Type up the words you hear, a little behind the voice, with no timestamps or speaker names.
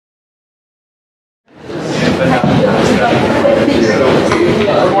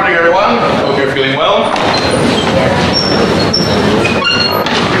Good morning, everyone. Hope you're feeling well.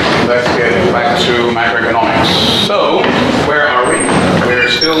 Let's get back to macroeconomics. So, where are we? We're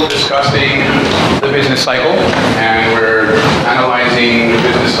still discussing the business cycle, and we're analyzing the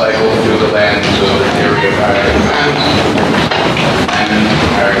business cycle through the lens of the theory of aggregate demand and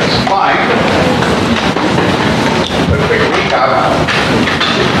aggregate supply. A quick recap.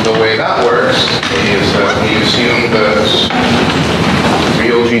 The way that works is that we assume that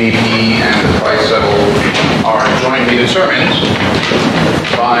real GDP and the price level are jointly determined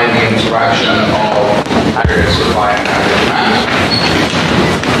by the interaction of aggregate supply and aggregate demand,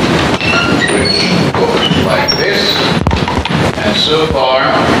 which looks like this. And so far,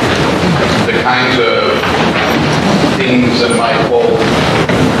 the kinds of things that might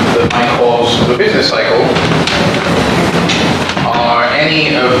cause the business cycle are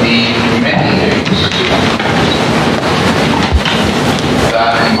any of the many things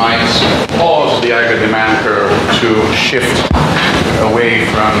that might cause the aggregate demand curve to shift away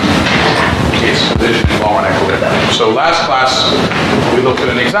from its position in long-run equilibrium. So last class, we looked at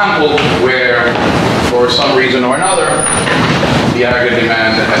an example where, for some reason or another, the aggregate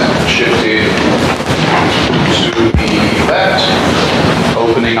demand had shifted to the left,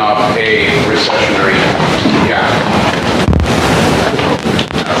 opening up a recessionary gap.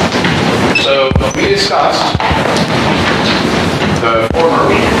 So we discussed the former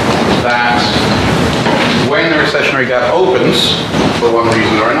week that when the recessionary gap opens, for one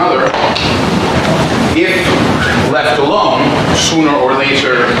reason or another, if left alone, sooner or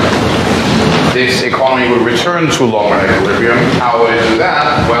later, this economy will return to long-run equilibrium. How would it do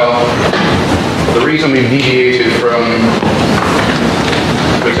that? Well, the reason we've deviated from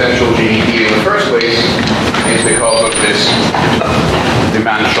potential GDP in the first place is because of this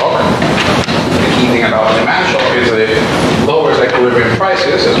demand shock. The key thing about demand shock is that it lowers equilibrium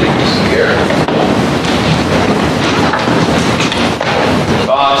prices, as we can see here.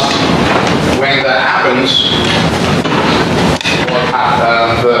 But when that happens,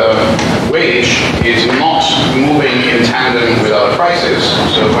 the wage is not moving in tandem with other prices.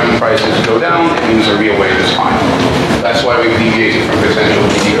 So when prices go down, it means the real wage is fine. That's why we've deviated from potential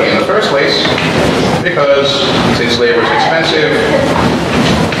GDP in the first place, because since labor is expensive,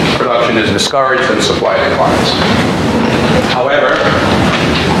 production is discouraged and supply declines. However,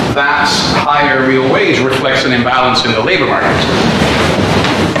 that higher real wage reflects an imbalance in the labor market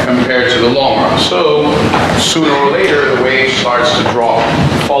compared to the long run. So sooner or later, the wage starts to drop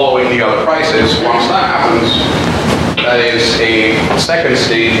following the other prices. Once that happens, that is a second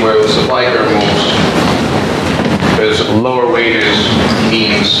stage where the supply curve moves, because lower wages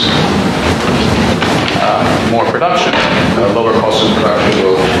means more production. Lower cost of production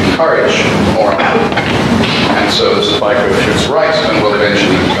will encourage more, and so the supply curve shifts right and will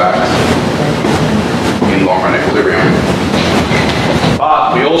eventually be back in long-run equilibrium.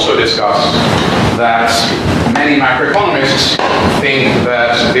 But we also discussed that many macroeconomists think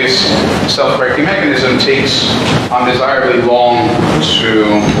that this self-correcting mechanism takes undesirably long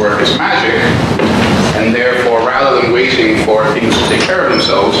to work its magic, and therefore, rather than waiting for things to take care of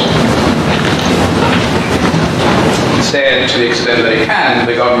themselves, instead, to the extent that it can,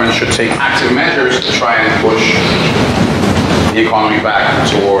 the government should take active measures to try and push the economy back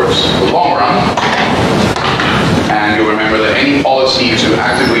towards the long run. And you'll remember that any policy to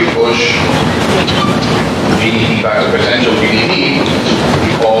actively push GDP back to potential GDP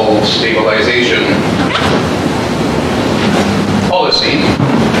we call stabilization policy.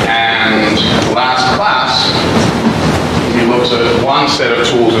 And last class, we looked at one set of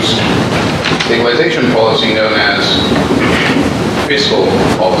tools of stabilization policy known as fiscal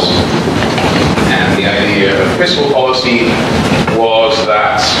policy. And the idea of fiscal policy was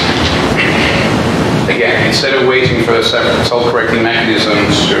that, again, instead of waiting for the self-correcting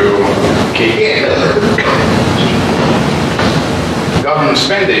mechanisms to kick in, government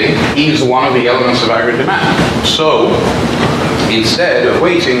spending is one of the elements of aggregate demand. So, instead of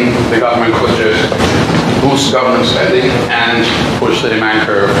waiting, the government could just boost government spending and push the demand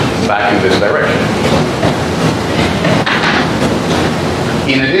curve back in this direction.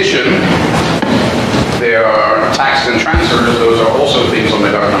 In addition, there are taxes and transfers. Those are also things on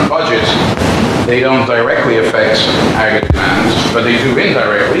the government budget. They don't directly affect aggregate demand, but they do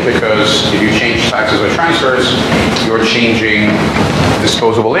indirectly, because if you change taxes or transfers, you're changing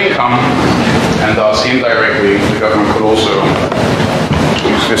disposable income, and thus indirectly the government could also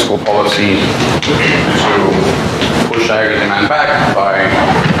use fiscal policy to push aggregate demand back by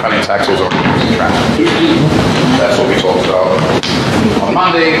cutting taxes or reducing transfers. That's what we talked about On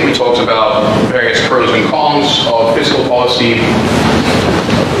Monday, we talked about various pros and cons of fiscal policy.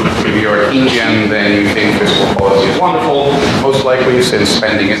 If you're a Keynesian, then you think fiscal policy is wonderful, most likely, since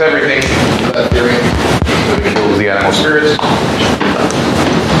spending is everything. That theory kills the animal spirits.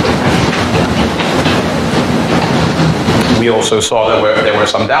 We also saw that there were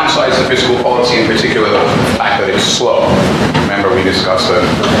some downsides to fiscal policy, in particular the fact that it's slow. Remember, we discussed that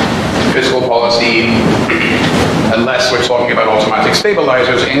fiscal policy, unless we're talking about automatic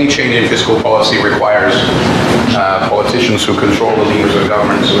stabilizers, any change in fiscal policy requires politicians who control the levers of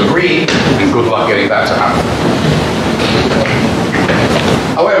government to agree, and good luck getting that to happen.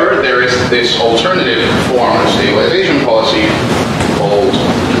 However, there is this alternative form of stabilization policy called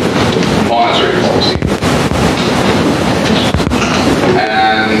monetary policy.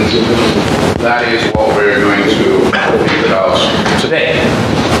 And that is what we're going to think about today.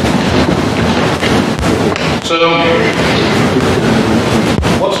 So,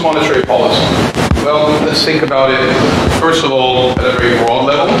 what's monetary policy? Well, let's think about it, first of all, at a very broad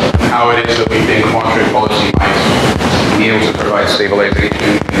level, how it is that we think monetary policy might be able to provide stabilization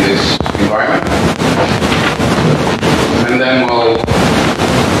in this environment. And then we'll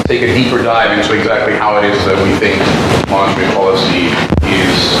take a deeper dive into exactly how it is that we think monetary policy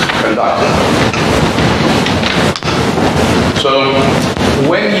is conducted. So,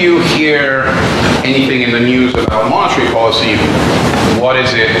 when you hear anything in the news about monetary policy, what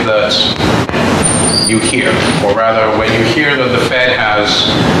is it that you hear? Or rather, when you hear that the Fed has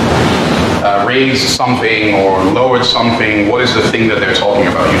raised something or lowered something, what is the thing that they're talking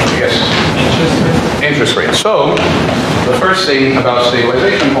about usually? Yes? Interest rate. So, the first thing about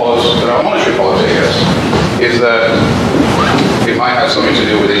stabilization policy, about monetary policy, I guess, is that it might have something to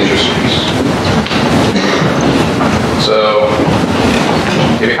do with interest rates. So,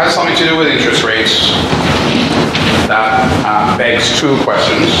 if it has something to do with interest rates, that begs two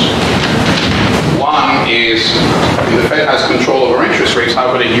questions. One is, if the Fed has control over interest rates,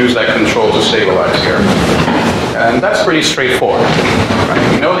 how could it use that control to stabilize here? And that's pretty straightforward.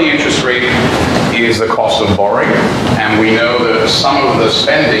 Right? We know the interest rate is the cost of borrowing, and we know that some of the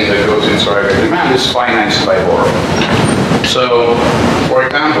spending that goes into aggregate demand is financed by borrowing. So, for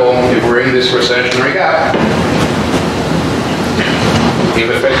example, if we're in this recessionary gap, if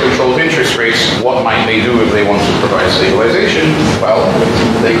the Fed controls interest rates, what might they do if they want to provide stabilization? Well,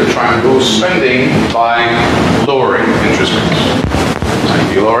 they could try and boost spending by lowering interest rates.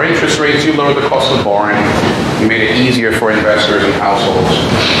 If you lower interest rates, you lower the cost of borrowing. You made it easier for investors and households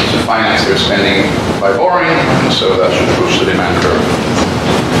to finance their spending by borrowing, and so that should push the demand curve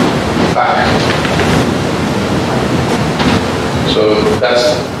back. So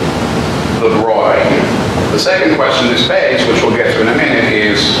that's the broad idea. The second question this begs, which we'll get to in a minute,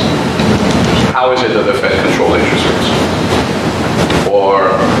 is how is it that the Fed controls interest rates?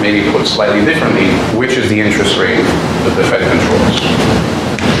 Or maybe put slightly differently, which is the interest rate that the Fed controls?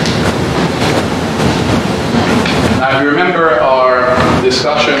 Now, if you remember our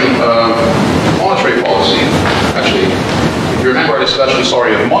discussion of monetary policy, actually, if you remember our discussion, of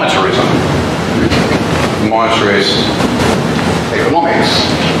monetarism, monetarist economics,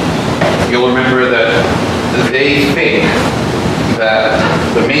 you'll remember that they think that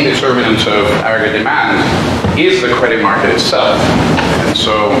the main determinant of aggregate demand is the credit market itself. And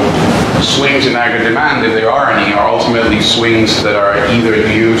so swings in aggregate demand, if there are any, are ultimately swings that are either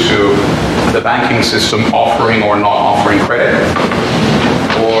due to the banking system offering or not offering credit,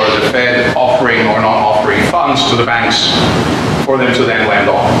 or the Fed offering or not offering funds to the banks for them to then lend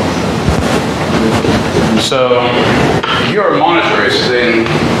on. So if you're a monetarist, then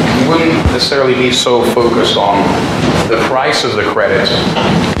you wouldn't necessarily be so focused on the price of the credit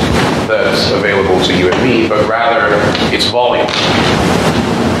that's available to you and me, but rather its volume.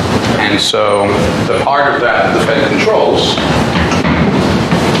 And so the part of that the Fed controls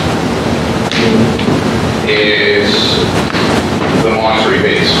is the monetary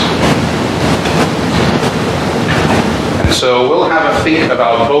base. And so we'll have a think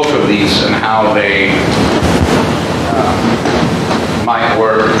about both of these and how they might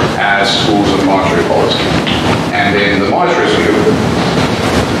work as tools of monetary policy. And in the monetarist view,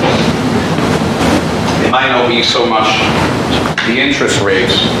 it might not be so much the interest rate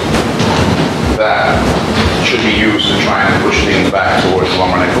that should be used to try and push things back towards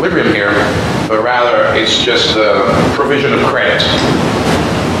long-run equilibrium here, but rather it's just the provision of credit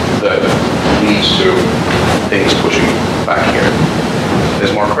that leads to things pushing back here.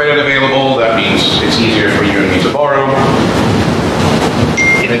 There's more credit available, that means it's easier for you and me to borrow.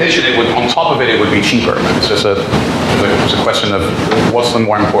 In addition, on top of it, it would be cheaper. It's just it's a question of what's the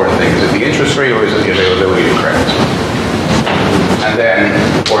more important thing. Is it the interest rate or is it the availability of credit? And then,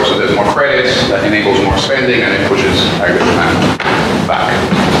 of course, if there's more credit, that enables more spending, and it pushes aggregate demand back.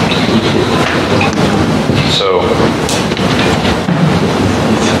 So,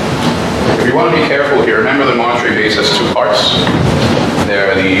 if you want to be careful here, remember the monetary base has two parts. There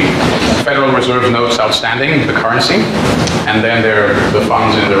are the Federal Reserve notes outstanding, the currency, and then there are the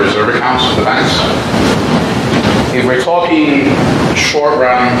funds in the reserve accounts of the banks. If we're talking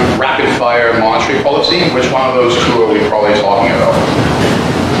short-run, rapid-fire monetary policy, which one of those two are we probably talking about?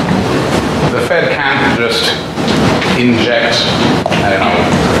 The Fed can't just inject, I don't know,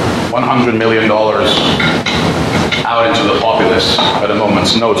 $100 million out into the populace at a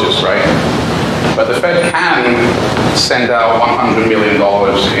moment's notice, right? But the Fed can send out $100 million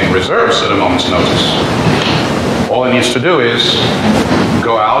in reserves at a moment's notice. All it needs to do is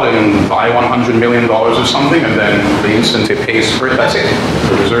go out and buy $100 million of something, and then the instant it pays for it, that's it.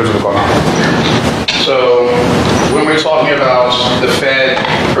 The reserves have gone out. So when we're talking about the Fed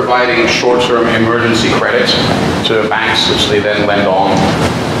providing short-term emergency credit to banks, which they then lend on,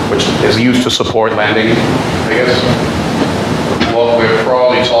 which is used to support lending, I guess, what we're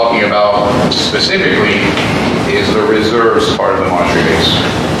probably talking about specifically is the reserves part of the monetary base.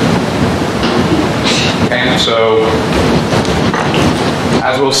 And so,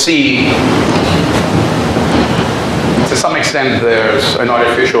 as we'll see, to some extent there's an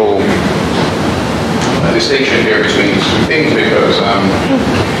artificial distinction here between these two things, because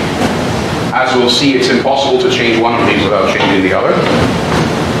as we'll see, it's impossible to change one of these without changing the other.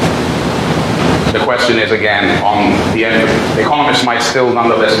 The question is, again, on the end, economists might still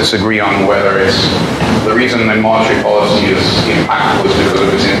nonetheless disagree on whether it's the reason that monetary policy is impactful is because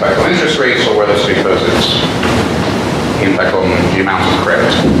of its impact on interest rates, or whether it's because its impact on the amount of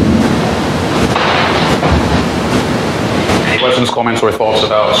credit. Any questions, comments, or thoughts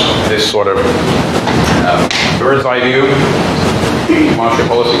about this sort of bird's eye view of monetary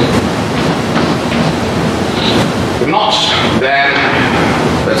policy? If not, then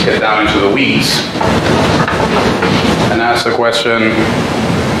let's get down into the weeds and ask the question,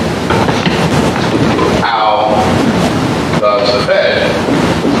 how does the Fed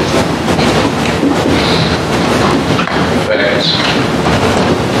affect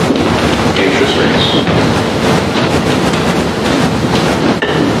interest rates?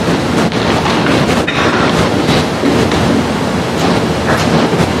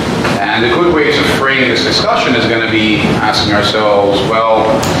 And a good way to frame this discussion is going to be asking ourselves, well,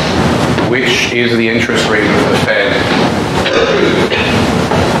 which is the interest rate of the Fed?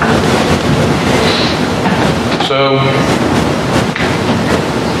 So,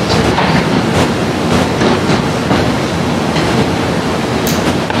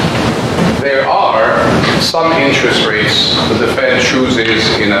 there are some interest rates that the Fed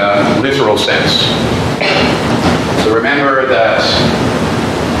chooses in a literal sense. So remember that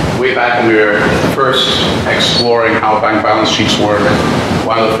way back when we were first exploring how bank balance sheets work,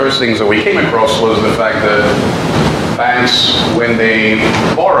 one of the first things that we came across was the fact that banks, when they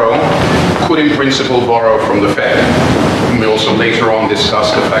borrow, could in principle borrow from the Fed. And we also later on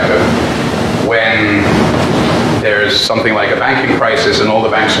discussed the fact that when there's something like a banking crisis and all the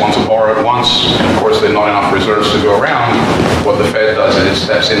banks want to borrow at once, of course there are not enough reserves to go around, what the Fed does is it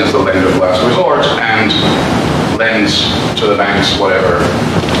steps in as the lender of last resort and lends to the banks whatever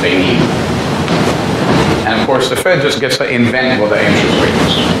they need. And of course the Fed just gets to invent what that interest rate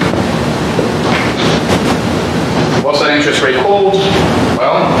is. What's that interest rate called?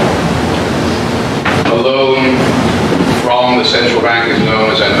 Well, a loan from the central bank is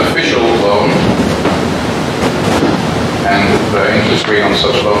known as an official loan, and the interest rate on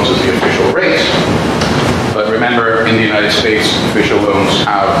such loans is the official rate. But remember, in the United States, official loans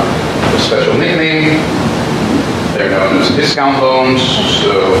have a special nickname. They're known as discount loans,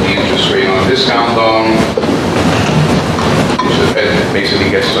 so the interest rate on a discount loan, which the Fed basically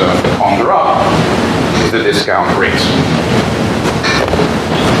gets to ponder up, is the discount rate.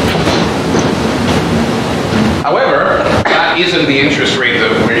 However, that isn't the interest rate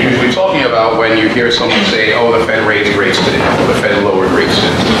that we're usually talking about when you hear someone say, oh, the Fed raised rates today, or the Fed lowered rates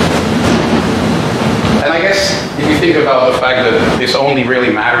today. And I guess if you think about the fact that this only really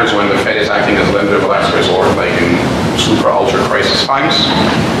matters when the Fed is acting as lender of last resort, like in super ultra crisis times,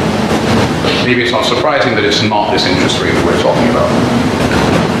 maybe it's not surprising that it's not this interest rate that we're talking about.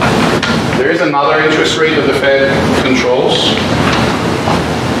 There is another interest rate that the Fed controls.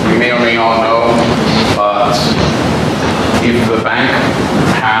 You may or may not know, but if the bank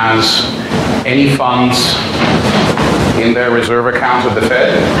has any funds in their reserve account of the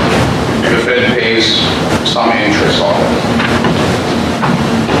Fed pays some interest on it.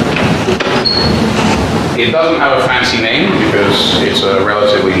 It doesn't have a fancy name because it's a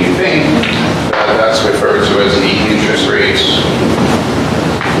relatively new thing. That's referred to as the interest rates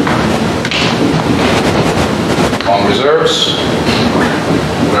on reserves.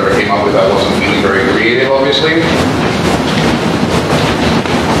 Whoever came up with that wasn't feeling very creative, obviously.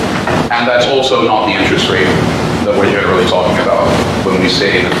 And that's also not the interest rate that we're generally talking about when we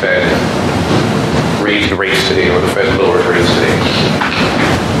say the Fed raised rates today or the Fed lowered rates today.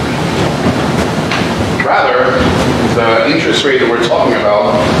 Rather, the interest rate that we're talking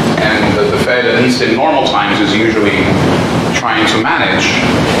about and that the Fed, at least in normal times, is usually trying to manage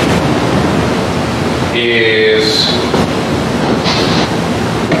is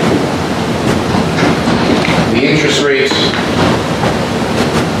the interest rates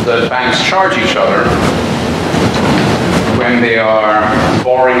that banks charge each other when they are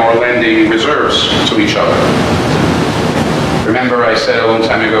borrowing or lending reserves to each other. Remember I said a long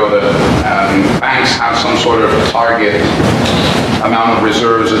time ago that banks have some sort of target amount of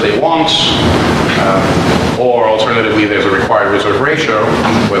reserves that they want, or alternatively there's a required reserve ratio.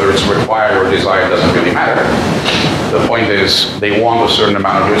 Whether it's required or desired doesn't really matter. The point is they want a certain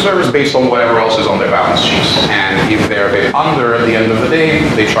amount of reserves based on whatever else is on their balance sheets. And if they're a bit under at the end of the day,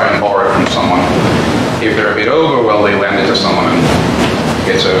 they try and borrow it from someone. If they're a bit over, well, they lend it to someone and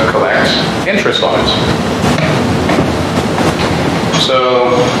get to collect interest on it.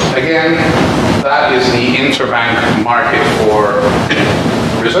 So again, that is the interbank market for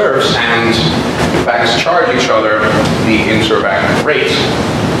reserves, and banks charge each other the interbank rate.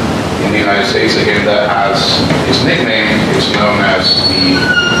 In the United States, again, that has its nickname. It's known as the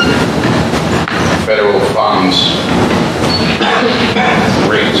federal funds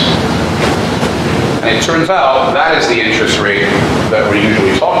rate. And it turns out that is the interest rate that we're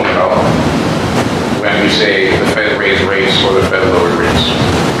usually talking about when we say the Fed raised rates or the Fed lowered rates.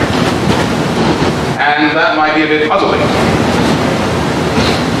 And that might be a bit puzzling.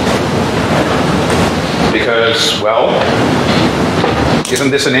 Because, well,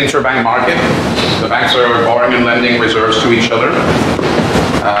 isn't this an interbank market? The banks are borrowing and lending reserves to each other.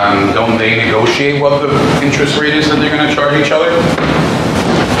 Don't they negotiate what the interest rate is that they're going to charge each other?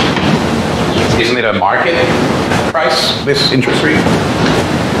 Isn't it a market price, this interest rate?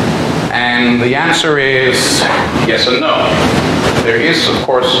 And the answer is yes and no. There is, of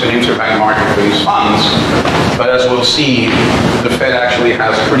course, an interbank market for these funds, but as we'll see, the Fed actually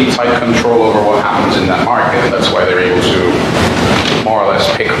has pretty tight control over what happens in that market. That's why they're able to more or less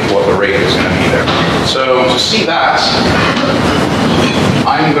pick what the rate is going to be there. So to see that,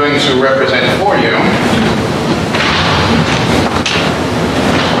 I'm going to represent for you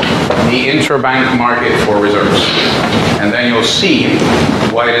the interbank market for reserves. And then you'll see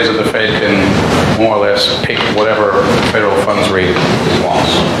why it is that the Fed can more or less pick whatever federal funds rate it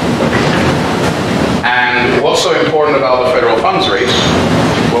wants. And what's so important about the federal funds rate?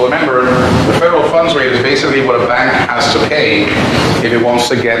 Well, remember, the federal funds rate is basically what a bank has to pay if it wants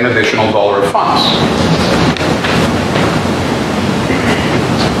to get an additional dollar of funds.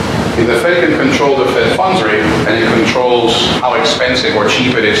 If the Fed can control the Fed funds rate, and it controls how expensive or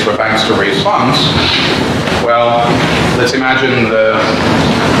cheap it is for banks to raise funds, well, let's imagine the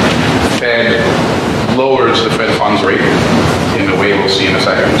Fed lowers the Fed funds rate in the way we'll see in a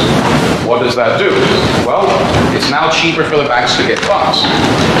second. What does that do? Well, it's now cheaper for the banks to get funds.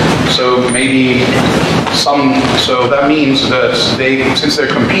 So maybe so that means that since they're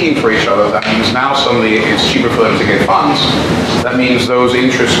competing for each other, that means now suddenly it's cheaper for them to get funds. That means those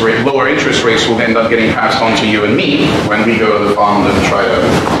lower interest rates will end up getting passed on to you and me when we go to the fund and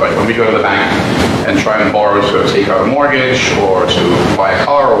when we go to the bank and try and borrow to take out a mortgage or to buy a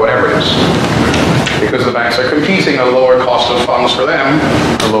car or whatever it is. Because the banks are competing, a lower cost of funds for them,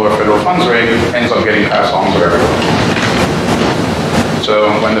 a lower federal funds rate, ends up getting passed on to everyone. So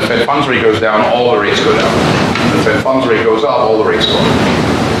when the Fed funds rate goes down, all the rates go down. When the Fed funds rate goes up, all the rates go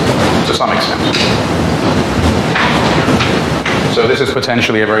up, to some extent. So this is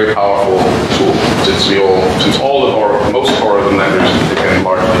potentially a very powerful tool, since most of the lenders depend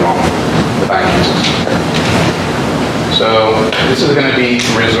largely on the banking system. So this is going to be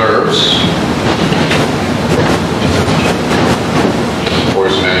reserves. Of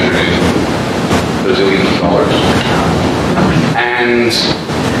course, measured in Brazilian dollars. And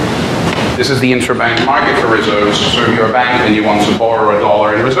this is the interbank market for reserves. So if you're a bank and you want to borrow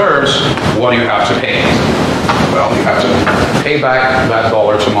 $1 in reserves, what do you have to pay? Well, you have to pay back that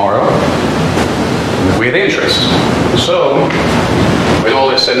dollar tomorrow with interest. So when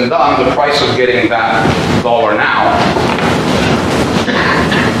all is said and done, the price of getting that dollar now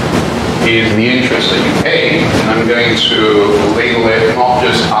is the interest that you pay. And I'm going to label it not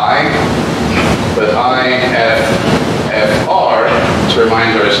just I, But IFFR, to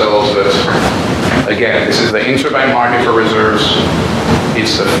remind ourselves that, again, this is the interbank market for reserves.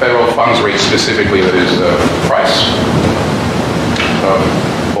 It's the federal funds rate specifically that is the price of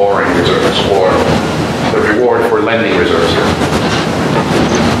borrowing reserves, or the reward for lending reserves here.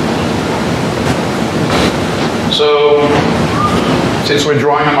 So, since we're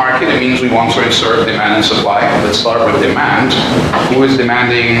drawing a market, it means we want to insert demand and supply. Let's start with demand. Who is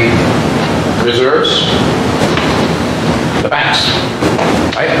demanding reserves? The banks.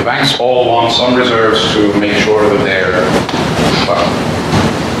 Right? The banks all want some reserves to make sure that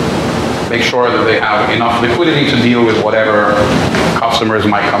they have enough liquidity to deal with whatever customers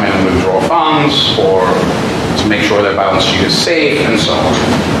might come in and withdraw funds, or to make sure their balance sheet is safe, and so on.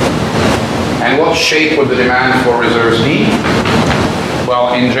 And what shape would the demand for reserves be?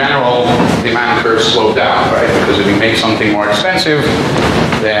 Well, in general, demand curves slow down, right? Because if you make something more expensive,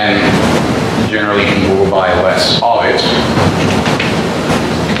 then generally people will buy less of it.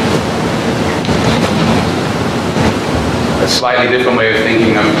 A slightly different way of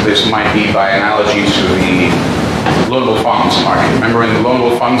thinking of this might be by analogy to the loanable funds market. Remember, in the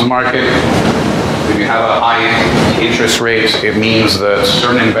loanable funds market, if you have a high interest rate, it means that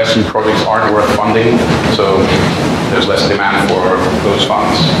certain investment projects aren't worth funding, so there's less demand for those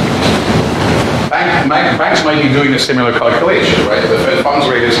funds. Banks might be doing a similar calculation, right? If the Fed funds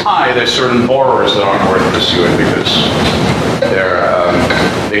rate is high, there's certain borrowers that aren't worth pursuing because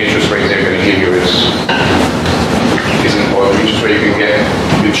the interest rate they're going to give you isn't, or the interest rate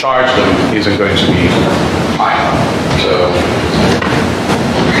you charge them isn't going to be high enough. So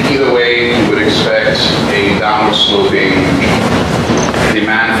either way, you would expect a downward sloping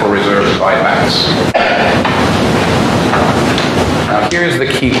demand for reserves by banks. Now here's the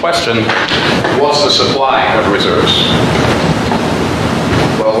key question. What's the supply of reserves?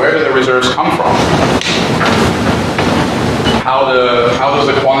 Well, where do the reserves come from? How does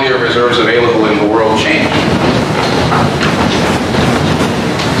the quantity of reserves available in the world change?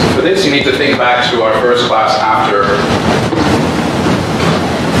 For this, you need to think back to our first class after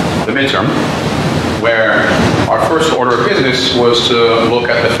the midterm, where our first order of business was to look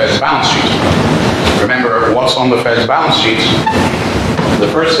at the Fed's balance sheet. Remember, what's on the Fed's balance sheet? The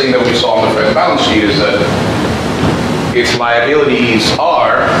first thing that we saw on the Fed's balance sheet is that its liabilities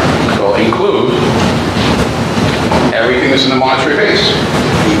include everything that's in the monetary base,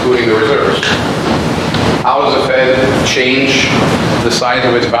 including the reserves. How does the Fed change the size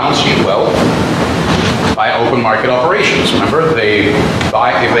of its balance sheet? Well, by open market operations. Remember, if they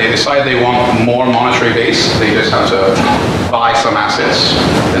decide they want more monetary base, they just have to buy some assets,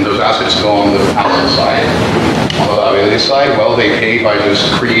 and those assets go on the asset side. On the liability side, well, they pay by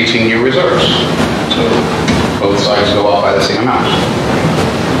just creating new reserves. So both sides go up by the same amount.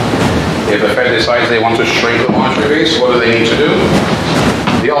 If the Fed decides they want to shrink the monetary base, what do they need to do?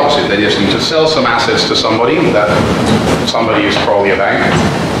 The opposite. They just need to sell some assets to somebody. That somebody is probably a bank.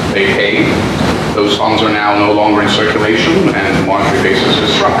 They pay. Those funds are now no longer in circulation, and the monetary base is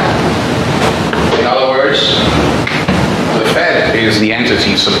just shrunk. In other words, the Fed is the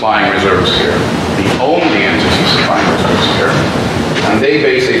entity supplying reserves here, the only entity supplying reserves here, and they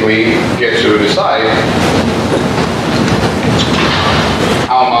basically get to decide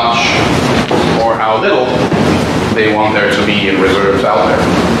how much or how little they want there to be in reserves out there.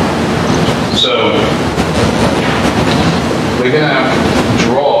 So we're going to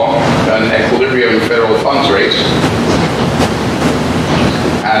draw an equilibrium federal funds rate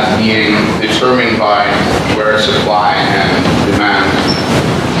as being determined by where supply and demand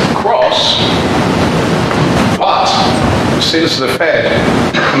cross. But since the Fed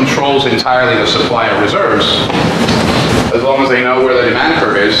controls entirely the supply of reserves, as long as they know where the demand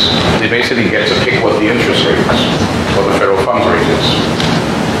curve is, they basically get to pick what the interest rate is, what the federal funds rate is.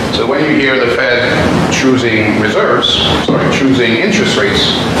 So when you hear the Fed choosing interest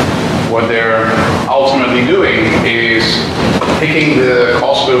rates, what they're ultimately doing is picking the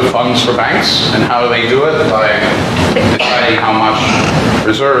cost of funds for banks. And how do they do it? By deciding how much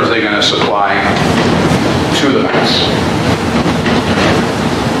reserves they're going to supply to the banks.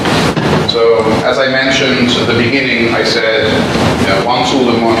 So, as I mentioned at the beginning, I said, one tool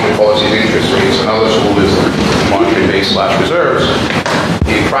of monetary policy is interest rates, another tool is monetary base / reserves.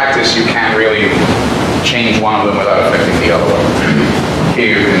 In practice, you can't really change one of them without affecting the other one.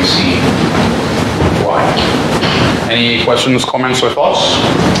 Here you can see why. Any questions, comments, or thoughts?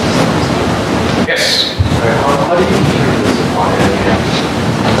 Yes? How do you determine the supply and demand?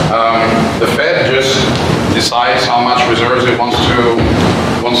 The Fed just decides how much reserves it wants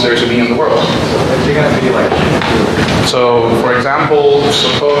there to be in the world. So they're going to be like So, for example,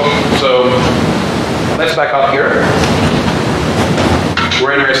 so let's back up here.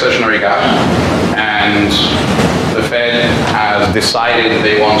 We're in a recessionary gap, and the Fed has decided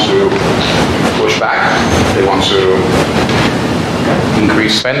they want to push back. They want to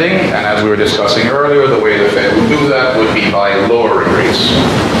increase spending, and as we were discussing earlier, the way the Fed would do that would be by lowering rates.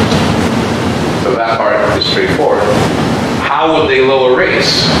 So that part is straightforward. How would they lower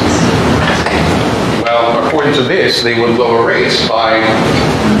rates? Well, according to this, they would lower rates by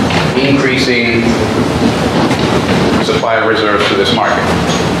increasing supply of reserves to this market.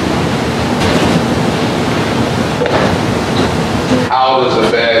 How does the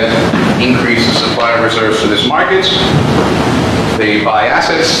Fed increase the supply of reserves to this market? They buy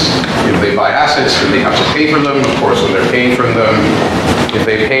assets. If they buy assets, then they have to pay for them. Of course, when they're paying for them, if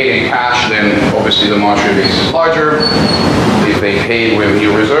they pay in cash, then obviously the monetary base is larger. If they pay with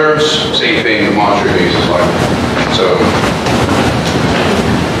new reserves, same thing, the monetary base is larger.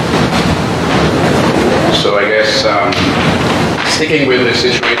 So I guess sticking with the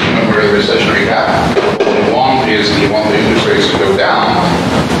situation of where the recessionary gap, what we want is we want the interest rates to go down.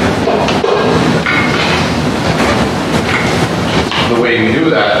 The way we do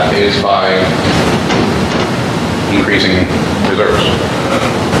that is by increasing reserves.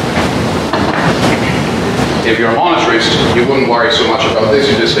 If you're a monetarist, you wouldn't worry so much about this.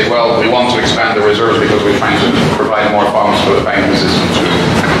 You just say, well, we want to expand the reserves because we're trying to provide more funds for the banking system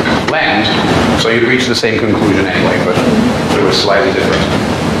to lend. So you'd reach the same conclusion anyway, but it was slightly different.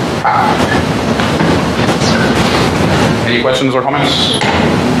 Any questions or comments?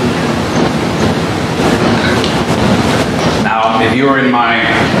 Now, if you were in my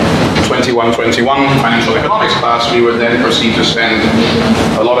 2121 financial economics class, we would then proceed to spend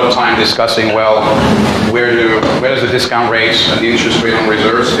a lot of time discussing, well, where does the discount rate and the interest rate on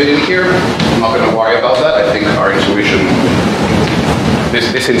reserves fit in here? I'm not going to worry about that. I think our intuition,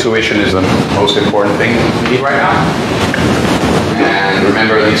 this intuition is the most important thing we need right now. And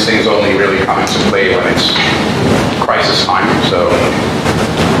remember, these things only really come into play when it's crisis time. So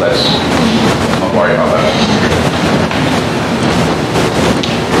let's not worry about that.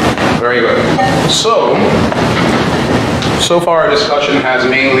 Very good. So far our discussion has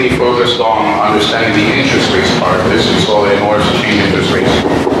mainly focused on understanding the interest rates part of this. We saw that in order to change interest rates, you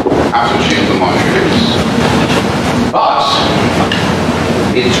have to change the monetary rates. But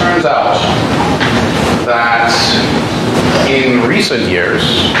it turns out that in recent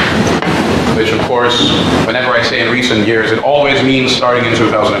years, which of course, whenever I say in recent years, it always means starting in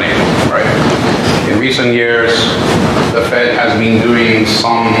 2008, right? In recent years, the Fed has been doing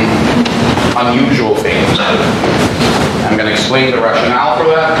some unusual things. I'm going to explain the rationale for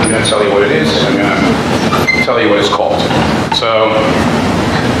that. I'm going to tell you what it is. I'm going to tell you what it's called. So,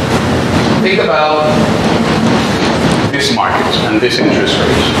 think about this market and this interest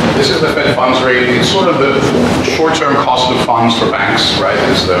rate. This is the Fed funds rate. It's sort of the short-term cost of funds for banks, right?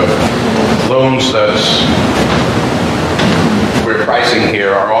 It's the loans that we're pricing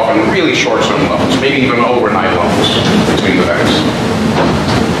here are often really short-term loans, maybe even overnight loans between the banks.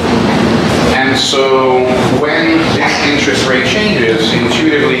 And so when this interest rate changes,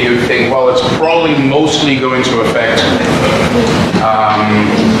 intuitively you think, well, it's probably mostly going to affect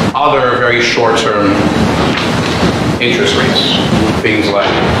other very short-term interest rates. Things like,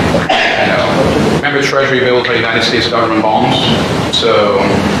 remember Treasury bills or United States government bonds? So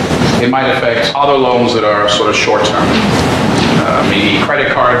it might affect other loans that are sort of short-term. Maybe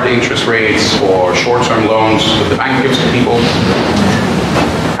credit card interest rates or short-term loans that the bank gives to people.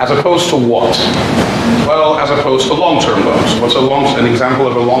 As opposed to what? Well, as opposed to long-term loans. What's an example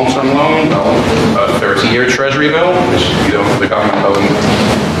of a long-term loan? Well, a 30-year Treasury bill, which the government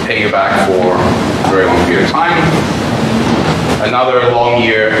doesn't pay you back for a very long period of time. Another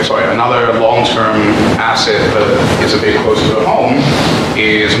long-term asset that is a bit closer to home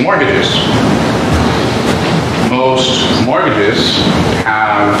is mortgages. Most mortgages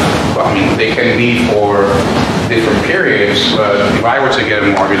have, they can be for different periods, but if I were to get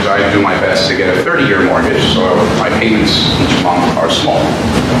a mortgage, I'd do my best to get a 30-year mortgage, so my payments each month are small.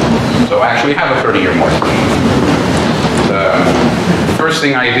 So I actually have a 30-year mortgage. The first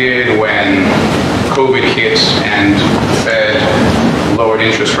thing I did when COVID hit and the Fed lowered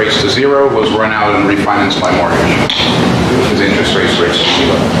interest rates to zero was run out and refinance my mortgage, because interest rates were to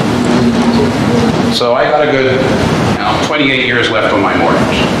zero. So I got a good 28 years left on my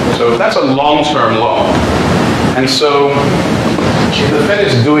mortgage. So that's a long-term loan. And so the Fed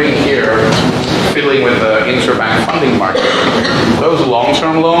is doing here, fiddling with the interbank funding market. Those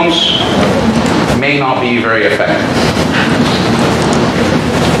long-term loans may not be very effective.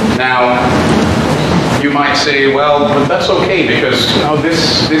 Now, you you might say, well, but that's okay because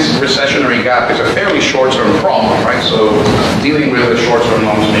this recessionary gap is a fairly short-term problem, right? So dealing with the short-term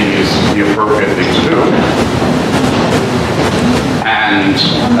loans maybe is the appropriate thing to do. And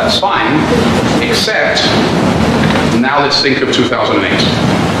that's fine, except now let's think of 2008.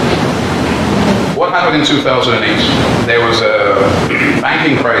 What happened in 2008? There was a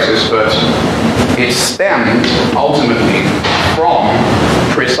banking crisis, but it stemmed ultimately from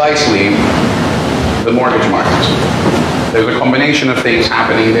precisely the mortgage market. There's a combination of things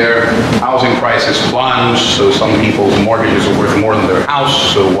happening there. Housing prices plunged, so some people's mortgages are worth more than their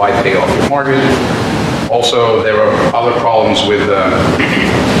house, so why pay off your mortgage? Also, there were other problems with the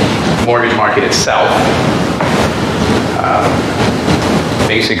mortgage market itself.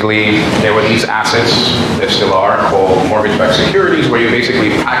 Basically, there were these assets, there still are, called mortgage-backed securities, where you basically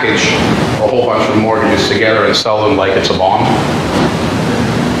package a whole bunch of mortgages together and sell them like it's a bond.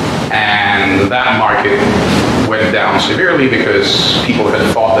 And that market went down severely because people had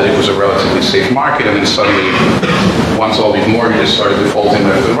thought that it was a relatively safe market, and then suddenly, once all these mortgages started defaulting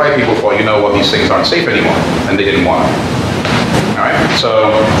left and right, people thought, you know what, these things aren't safe anymore, and they didn't want them. All right,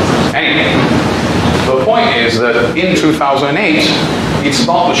 so anyway, the point is that in 2008, it's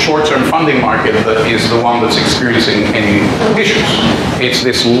not the short-term funding market that is the one that's experiencing any issues. It's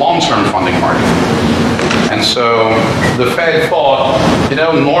this long-term funding market. And so the Fed thought, you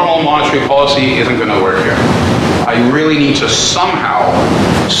know, normal monetary policy isn't going to work here. I really need to somehow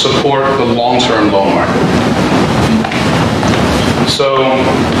support the long-term loan market. So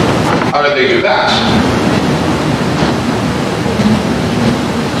how did they do that?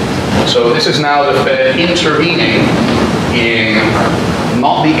 So this is now the Fed intervening in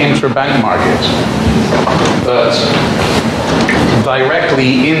not the interbank market, but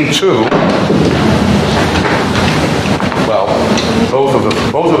directly into, well, both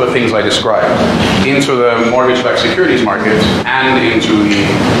of the things I described, into the mortgage-backed securities market and into the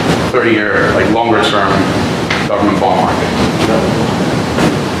 30-year, like longer-term government bond market.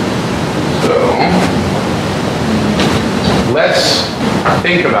 So let's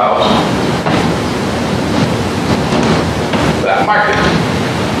think about that market.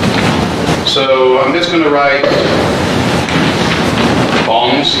 So I'm just going to write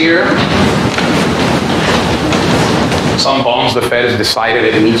bonds here. Some bonds the Fed has decided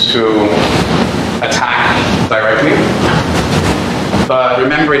it needs to attack directly. But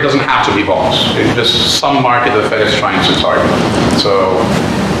remember, it doesn't have to be bonds. It's just some market the Fed is trying to target. So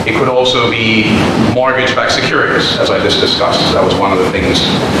it could also be mortgage-backed securities, as I just discussed. That was one of the things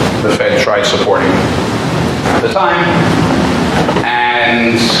the Fed tried supporting at the time.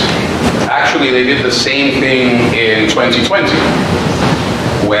 And actually, they did the same thing in 2020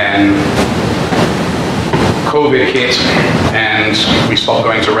 when COVID hit and we stopped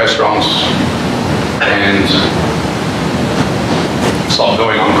going to restaurants and stopped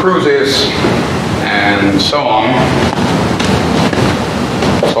going on cruises and so on.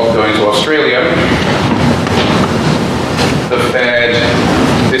 Stopped going to Australia. The Fed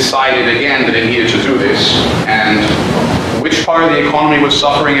decided again that it needed to do this. And which part of the economy was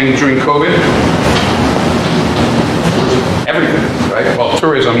suffering during COVID? Everything, right? Well,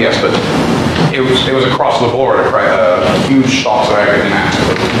 tourism, yes, but it was across the board, huge shocks of aggregate demand,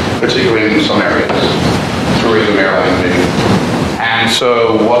 particularly in some areas, tourism, airlines, maybe. And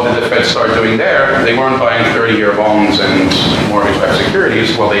so what did the Fed start doing there? They weren't buying 30-year bonds and mortgage-backed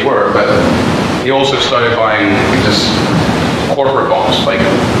securities. Well, they were, but they also started buying just corporate bonds, like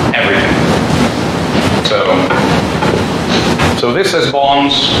everything. So this is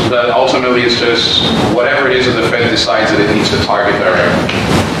bonds that ultimately is just whatever it is that the Fed decides that it needs to target directly.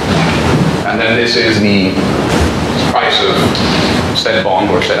 And then this is the price of said bond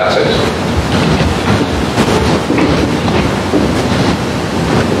or said assets.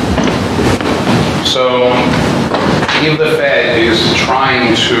 So if the Fed is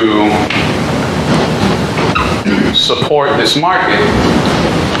trying to support this market,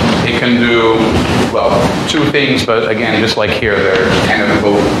 it can do, well, two things, but again, just like here, they're kind of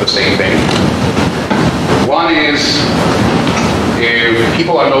both the same thing. One is, if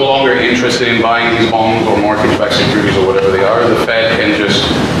people are no longer interested in buying these bonds or mortgage-backed securities or whatever they are, the Fed can just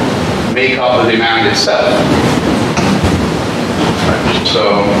make up the demand itself. Right.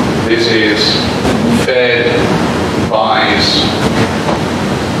 So this is Fed buys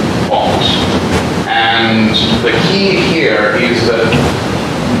bonds. And the key here is that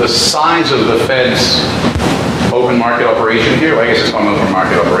the size of the Fed's open market operation here, well, I guess it's not an open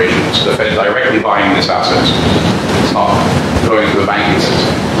market operation, it's the Fed directly buying this asset. It's not going to the banking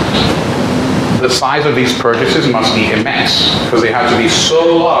system. the size of these purchases must be immense, because they have to be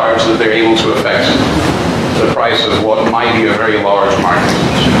so large that they're able to affect the price of what might be a very large market.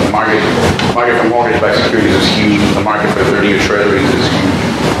 The market for mortgage-backed securities is huge. The market for 30-year treasuries is huge.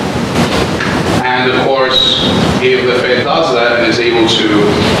 And of course, if the Fed does that and is able to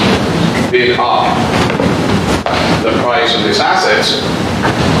bid up the price of this asset,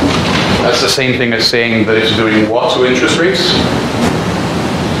 that's the same thing as saying that it's doing what to interest rates?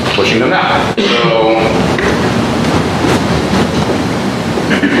 Pushing them down.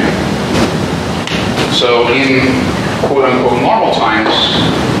 So in quote-unquote normal times,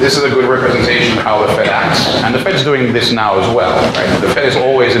 this is a good representation of how the Fed acts. And the Fed's doing this now as well, right? The Fed is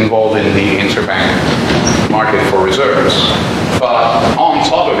always involved in the interbank market for reserves. But on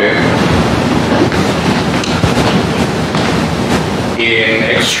top of it, in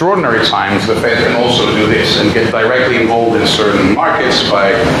extraordinary times, the Fed can also do this and get directly involved in certain markets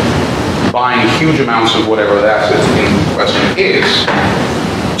by buying huge amounts of whatever the asset in question is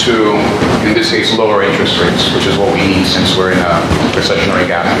to, in this case, lower interest rates, which is what we need since we're in a recessionary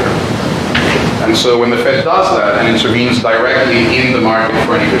gap here. And so when the Fed does that and intervenes directly in the market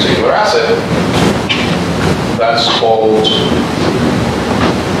for any particular asset, that's called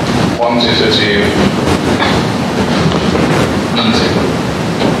quantitative easing,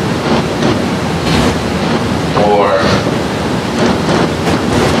 or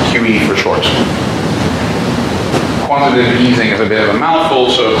QE for short. Quantitative easing is a bit of a mouthful,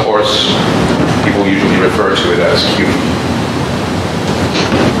 so of course people usually refer to it as QE.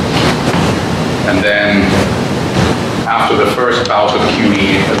 And then after the first bout of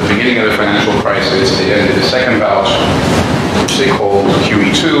QE at the beginning of the financial crisis, they ended the second bout, which they called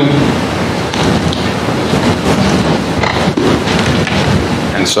QE2,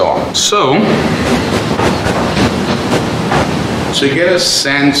 and so on. So, to get a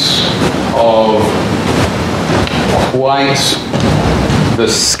sense of quite the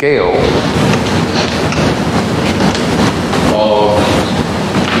scale of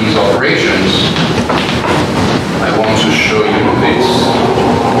these operations, I want to show you this.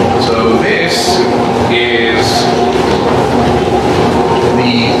 So this is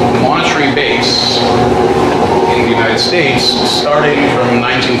the monetary base in the United States starting from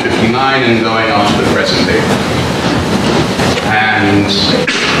 1959 and going on to the present day. And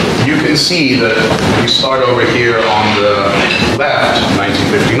you can see that we start over here on the left,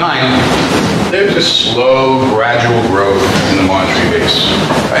 1959, there's a slow, gradual growth in the monetary base.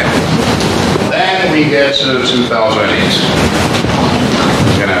 Right? Then we get to 2008.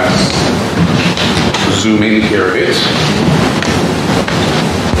 I'm gonna zoom in here a bit.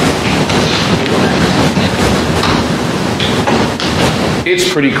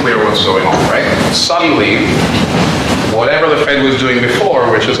 It's pretty clear what's going on, right? Suddenly, whatever the Fed was doing before,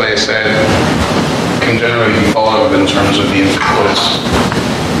 which, as I said, can generally be thought of in terms of what it's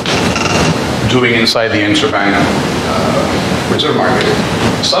doing inside the interbank reserve market.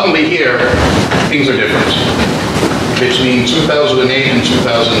 Suddenly here, things are different. Between 2008 and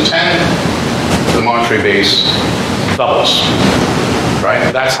 2010, the monetary base doubles,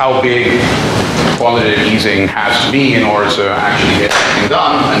 right? That's how big quantitative easing has to be in order to actually get something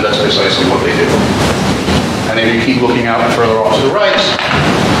done, and that's precisely what they did. And if you keep looking out further off to the right,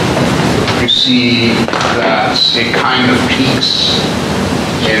 you see that it kind of peaks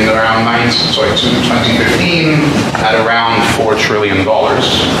in around 2015 at around $4 trillion.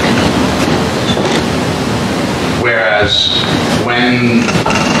 Whereas when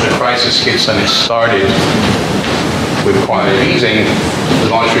the crisis hits and it started with quantitative easing, the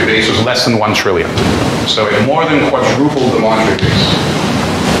monetary base was less than 1 trillion. So it more than quadrupled the monetary base.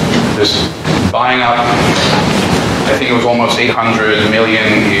 This buying up, I think it was almost 800 billion,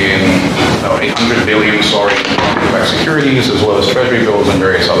 sorry, in mortgage-backed securities, as well as treasury bills and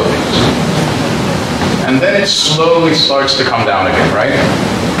various other things. And then it slowly starts to come down again, right?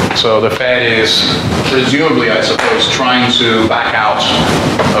 So the Fed is presumably, I suppose, trying to back out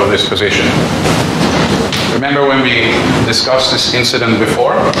of this position. Remember when we discussed this incident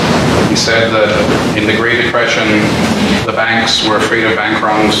before? He said that in the Great Depression, the banks were afraid of bank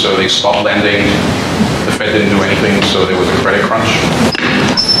runs, so they stopped lending. The Fed didn't do anything, so there was a credit crunch,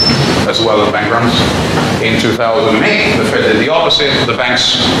 as well as bank runs. In 2008, the Fed did the opposite. The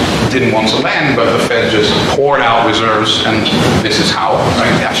banks didn't want to lend, but the Fed just poured out reserves, and this is how, right?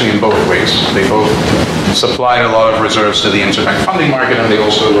 Actually in both ways. They both supplied a lot of reserves to the interbank funding market, and they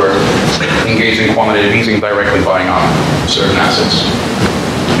also were engaged in quantitative easing, directly buying up certain assets.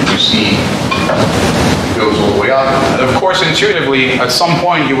 You see goes all the way up. And of course, intuitively, at some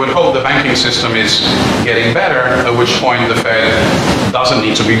point, you would hope the banking system is getting better, at which point the Fed doesn't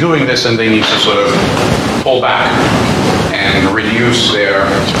need to be doing this and they need to sort of pull back and reduce the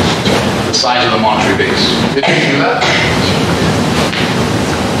size of the monetary base. Did you do that?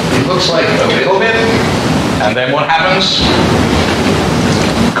 It looks like a little bit. And then what happens?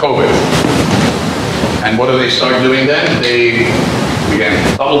 COVID. And what do they start doing then? They,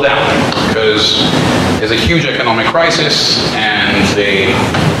 again, double down, because there's a huge economic crisis, and they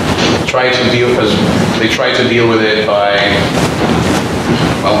try to deal with it by,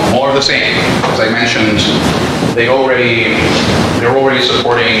 well, more of the same. As I mentioned, they're already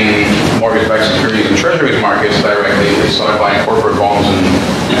supporting mortgage-backed securities and treasuries markets directly. They started buying corporate bonds and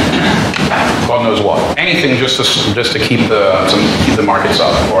God knows what. Anything just to keep the markets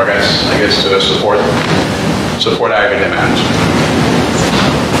up, or I guess to support aggregate demand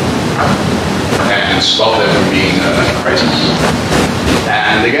and stop them from being a crisis.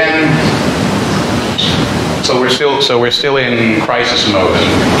 And again, so we're still in crisis mode.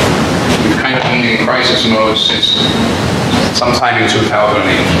 We've kind of been in crisis mode since sometime in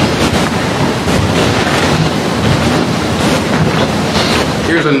 2008.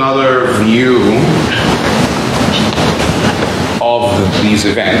 Here's another view of these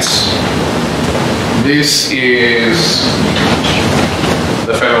events. This is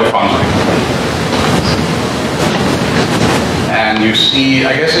the federal funds rate. And you see,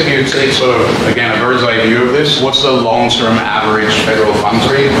 I guess if you take sort of, again, a bird's eye view of this, what's the long-term average federal funds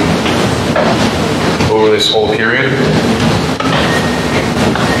rate over this whole period?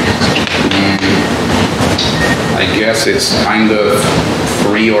 I guess it's kind of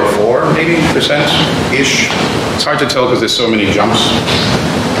 3 or 4, maybe, %-ish. It's hard to tell because there's so many jumps.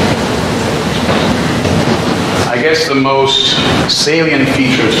 I guess the most salient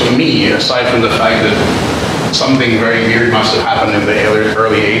feature to me, aside from the fact that something very weird must have happened in the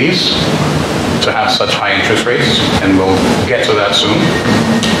early 80s to have such high interest rates, and we'll get to that soon.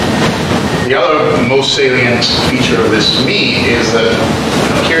 The other most salient feature of this to me is that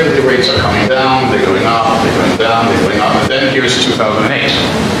here the rates are coming down, they're going up, they're going down, they're going up, and then here's 2008.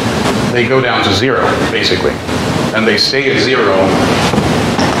 They go down to 0, basically. And they stay at 0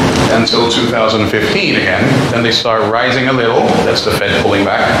 until 2015 again. Then they start rising a little, that's the Fed pulling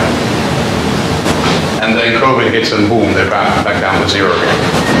back. And then COVID hits and boom, they're back down to 0 again.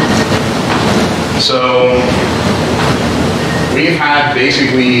 So we've had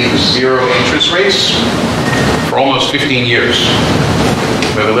basically 0 interest rates for almost 15 years,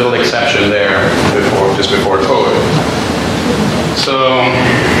 with a little exception there just before COVID. So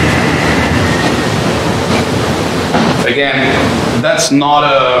again, that's not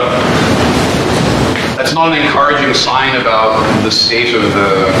an encouraging sign about the state of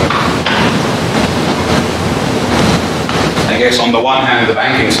I guess on the one hand the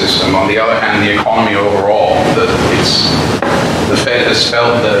banking system, on the other hand the economy overall. The Fed has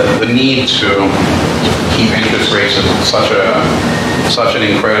felt the need to keep interest rates at such an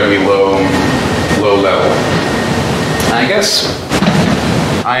incredibly low level. I guess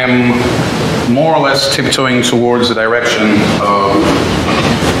I am more or less tiptoeing towards the direction of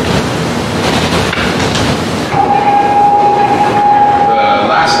the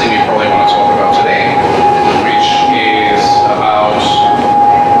last thing we probably want to talk about today, which is about,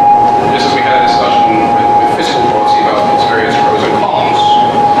 just as we had a discussion with fiscal policy about its various pros and cons,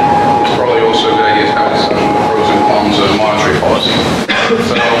 it's probably also a good idea to have a discussion with the pros and cons of monetary policy.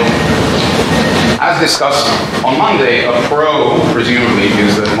 So, as discussed on Monday, a pro, presumably,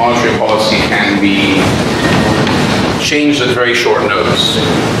 is that monetary policy can be changed at very short notice.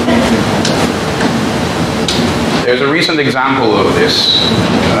 There's a recent example of this.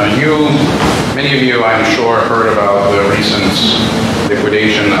 Many of you, I'm sure, heard about the recent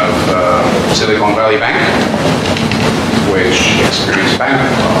liquidation of Silicon Valley Bank, which experienced bank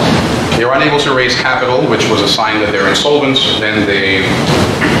runs. They were unable to raise capital, which was a sign that they're insolvent. Then they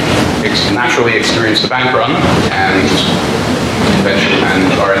naturally experienced a bank run and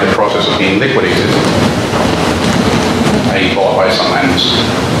are in the process of being liquidated. I bought by some, and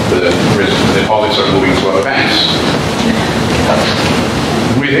the deposits are moving to other banks.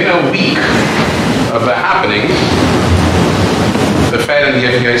 Within a week of that happening, the Fed and the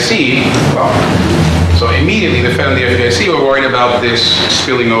FDIC, so immediately the Fed and the FDIC were worried about this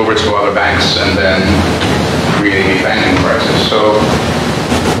spilling over to other banks and then creating a banking crisis. So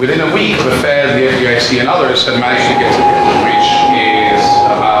within a week, the Fed, the FDIC, and others had managed to get together, which is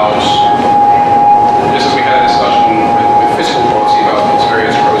about, just as we had a discussion with fiscal policy about its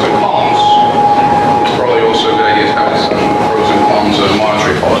various pros and cons, it's probably also a good idea to have a discussion with pros and cons of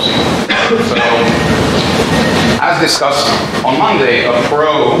monetary policy. So discussed on Monday, a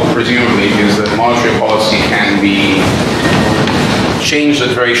pro, presumably, is that monetary policy can be changed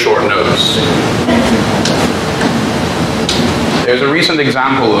at very short notice. There's a recent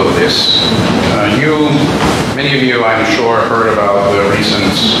example of this. Many of you, I'm sure, heard about the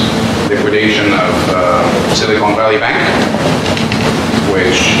recent liquidation of Silicon Valley Bank,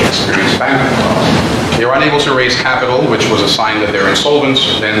 which experienced bank. They were unable to raise capital, which was a sign that they're insolvent.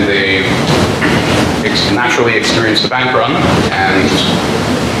 Then they naturally experienced a bank run and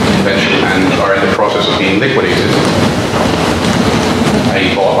are in the process of being liquidated.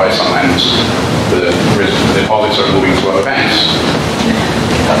 Bought by some, and the deposits are moving to other banks.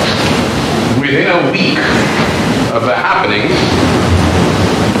 Within a week of that happening,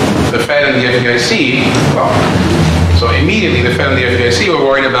 the Fed and the FDIC, so immediately the Fed and the FDIC were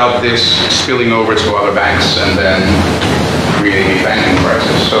worried about this spilling over to other banks and then creating a banking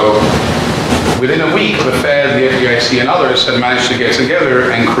crisis. So within a week, the Fed, the FDIC, and others had managed to get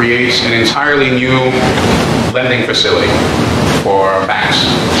together and create an entirely new lending facility for banks.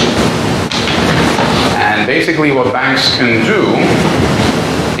 And basically what banks can do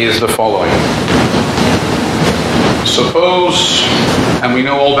is the following. Suppose, and we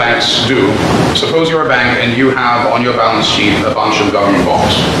know all banks do, suppose you're a bank and you have on your balance sheet a bunch of government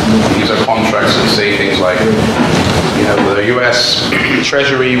bonds. These are contracts that say things like, the US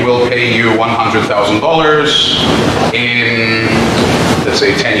Treasury will pay you $100,000 in, let's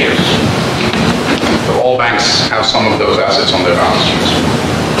say, 10 years. So all banks have some of those assets on their balance sheets.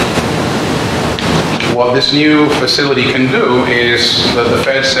 What this new facility can do is that the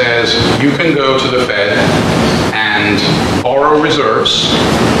Fed says you can go to the Fed and borrow reserves,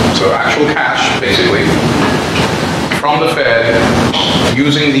 so actual cash basically, from the Fed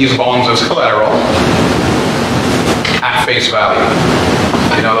using these bonds as collateral at face value.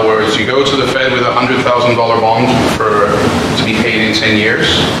 In other words, you go to the Fed with a $100,000 bond to be paid in 10 years,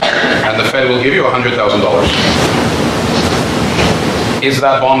 and the Fed will give you $100,000. Is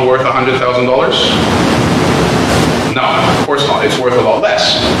that bond worth $100,000? No, of course not. It's worth a lot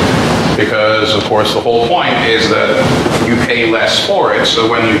less. Because, of course, the whole point is that you pay less for it, so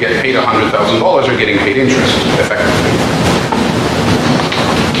when you get paid $100,000, you're getting paid interest, effectively.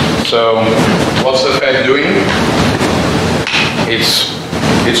 So, what's the Fed doing?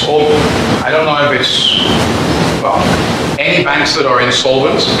 It's all, I don't know if it's, any banks that are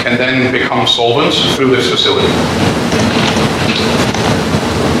insolvent can then become solvent through this facility.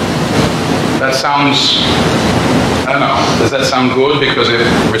 That sounds, I don't know, does that sound good because it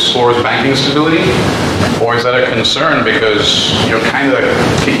restores banking stability? Or is that a concern because you're kind of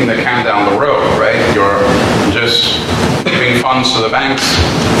kicking the can down the road, right? You're just giving funds to the banks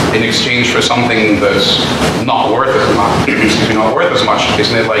in exchange for something that's not worth as much. Not worth as much.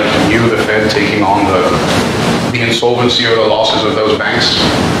 Isn't it like you, the Fed, taking on the insolvency or the losses of those banks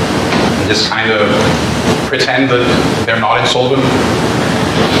and just kind of pretend that they're not insolvent?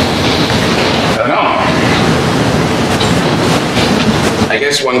 I don't know. I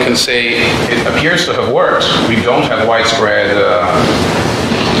guess one can say it appears to have worked. We don't have widespread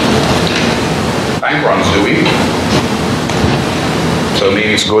bank runs, do we? So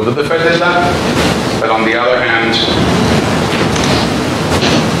maybe it's good that the Fed did that. But on the other hand,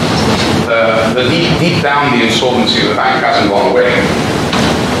 deep down the insolvency of the bank hasn't gone away.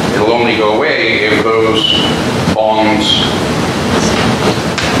 It'll only go away if those bonds,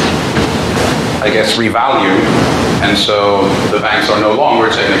 I guess, revalue, and so the banks are no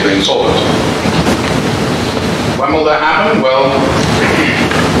longer technically insolvent. When will that happen? Well,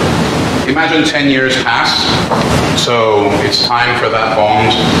 imagine 10 years pass, so it's time for that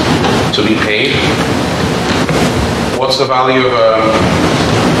bond to be paid. What's the value of a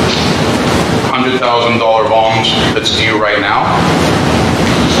 $100,000 bond that's due right now?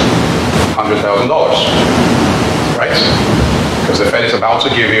 $100,000, right? Because the Fed is about to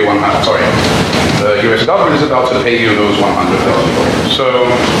give you the US government is about to pay you those $100,000. So,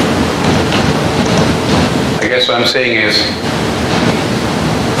 I guess what I'm saying is,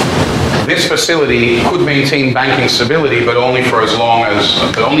 this facility could maintain banking stability, but only for as long as,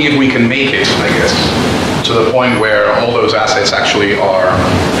 but only if we can make it, I guess, to the point where all those assets actually are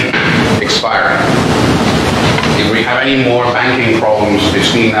expiring. If we have any more banking problems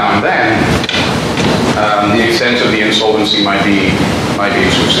between now and then, the extent of the insolvency might be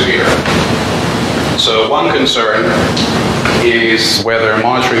too severe. So one concern is whether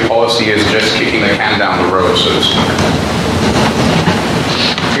monetary policy is just kicking the can down the road, so to speak.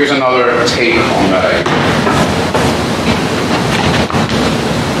 Here's another take on that idea.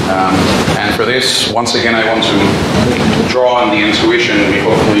 And for this, once again, I want to draw on the intuition we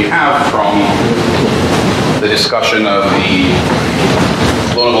hopefully have from the discussion of the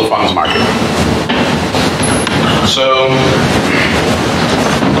loanable funds market. So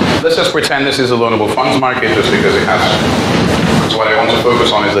let's just pretend this is a loanable funds market just because it has to. So what I want to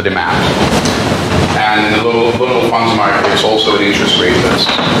focus on is the demand. And in the loanable funds market, it's also an interest rate that's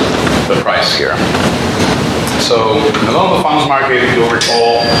the price here. So in the loanable funds market, you'll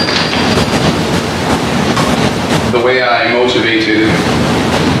recall the way I motivated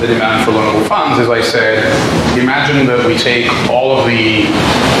the demand for loanable funds is I said, imagine that we take all of the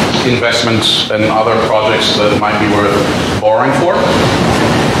investments and other projects that might be worth borrowing for,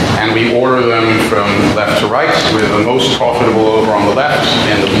 and we order them from left to right, with the most profitable over on the left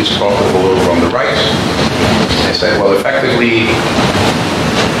and the least profitable over on the right. I said, well, effectively,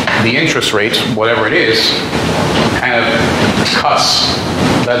 the interest rate, whatever it is, kind of cuts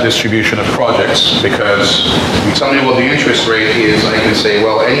that distribution of projects, because you tell me what the interest rate is, I can say,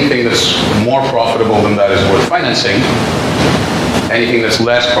 well, anything that's more profitable than that is worth financing. Anything that's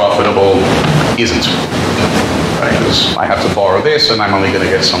less profitable isn't. Right? Because I have to borrow this and I'm only going to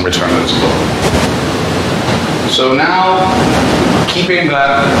get some return that's low. So now, keeping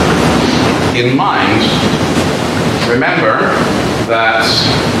that in mind, remember that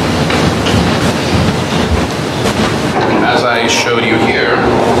as I showed you here,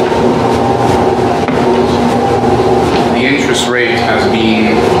 the interest rate has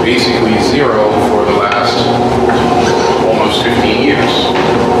been basically zero for the last almost 15 years.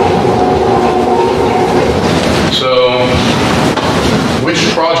 So, which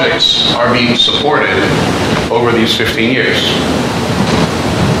projects are being supported over these 15 years?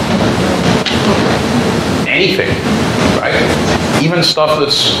 Anything, right? Even stuff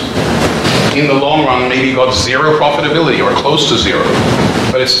that's in the long run maybe got zero profitability or close to zero,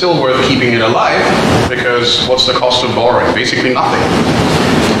 but it's still worth keeping it alive, because what's the cost of borrowing? Basically nothing.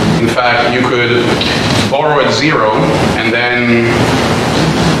 In fact, you could borrow at zero, and then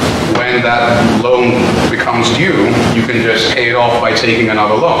when that loan becomes due, you can just pay it off by taking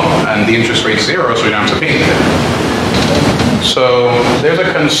another loan, and the interest rate's zero, so you don't have to pay anything. So there's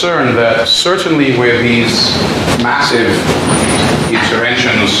a concern that certainly with these massive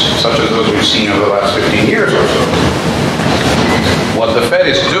interventions, such as those we've seen over the last 15 years or so, what the Fed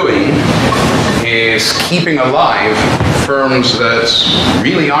is doing is keeping alive firms that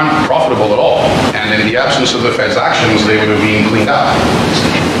really aren't profitable at all. And in the absence of the Fed's actions, they would have been cleaned up.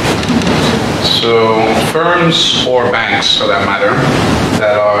 So firms, or banks for that matter,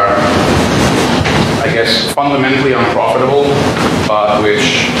 that are, I guess, fundamentally unprofitable, but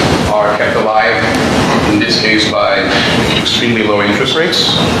which are kept alive, in this case by extremely low interest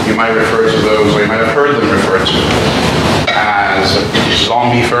rates. You might refer to those, or you might have heard them referred to as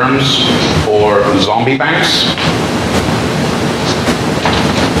zombie firms or zombie banks.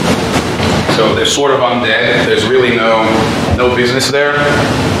 So they're sort of undead. There's really no business there.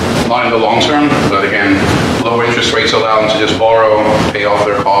 Not in the long term, but again, low interest rates allow them to just borrow, pay off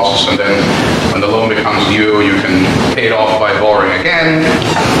their costs, and then when the loan becomes due, you can pay it off by borrowing again,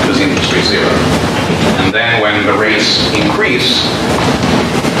 because the interest rate's zero. And then when the rates increase,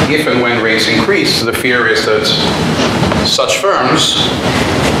 if and when rates increase, the fear is that such firms,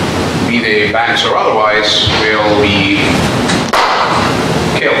 be they banks or otherwise, will be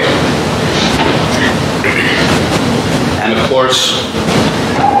killed. And of course,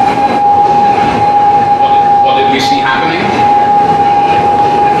 what did we see happening?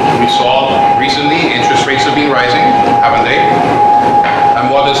 We saw recently interest rates have been rising, haven't they? And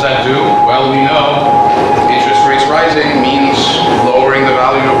what does that do? Well, we know interest rates rising means lowering the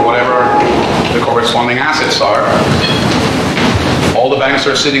value of whatever the corresponding assets are. All the banks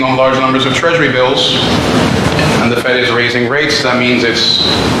are sitting on large numbers of treasury bills, and the Fed is raising rates. That means it's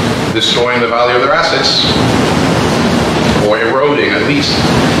destroying the value of their assets, or eroding at least.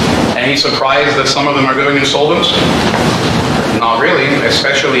 Any surprise that some of them are going insolvent? Not really,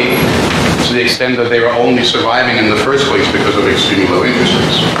 especially to the extent that they were only surviving in the first place because of extremely low interest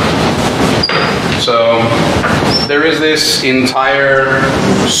rates. So there is this entire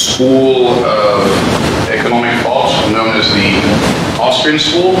school of economic thought known as the Austrian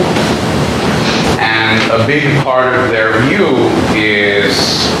school, and a big part of their view is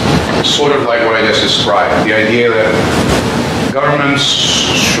sort of like what I just described, the idea that governments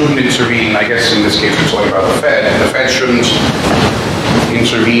shouldn't intervene. I guess in this case we're talking about the Fed. The Fed shouldn't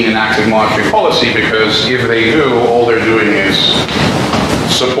intervene in active monetary policy, because if they do, all they're doing is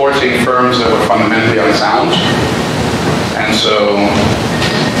supporting firms that were fundamentally unsound. And so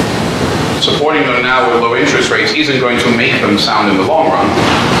supporting them now with low interest rates isn't going to make them sound in the long run.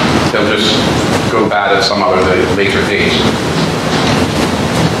 They'll just go bad at some other later date.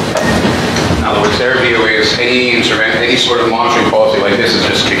 Now other words, their view is any sort of monetary policy like this is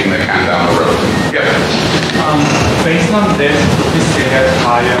just kicking the can down the road. Yeah. Based on this, would we say that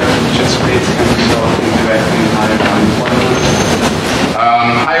higher interest rates can result in directly in higher unemployment?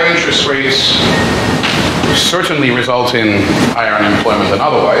 Higher interest rates certainly result in higher unemployment than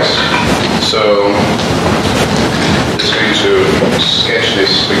otherwise. So, I'm just going to sketch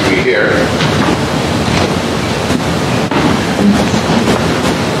this quickly here.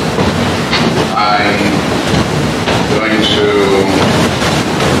 I'm going to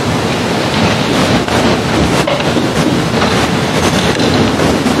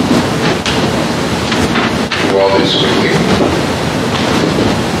do all this quickly.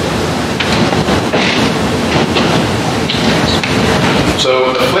 So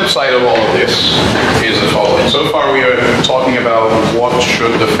the flip side of all of this is the following. So far we are talking about what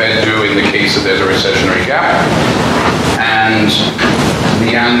should the Fed do in the case that there's a recessionary gap. And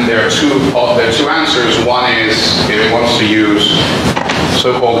there are two answers. One is if it wants to use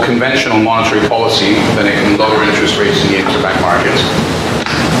so-called conventional monetary policy, then it can lower interest rates in the interbank market.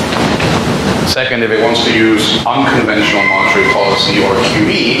 Second, if it wants to use unconventional monetary policy or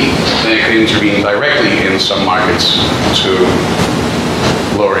QE, then it can intervene directly in some markets to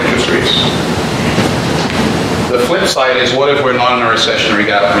lower interest rates. The flip side is, what if we're not in a recessionary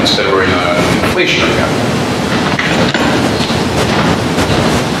gap, instead we're in an inflationary gap?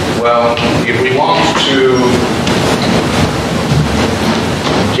 Well, if we want to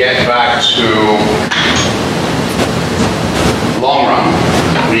get back to long run,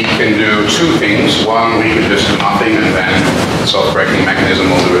 we can do two things. One, we can just do nothing and then the self-correcting mechanism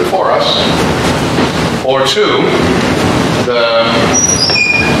will do it for us. Or two, the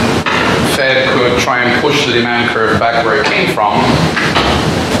Fed could try and push the demand curve back where it came from.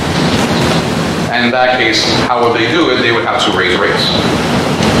 And in that case, how would they do it? They would have to raise rates.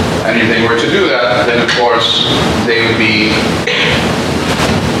 And if they were to do that, then of course they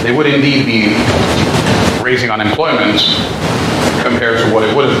would indeed be raising unemployment compared to what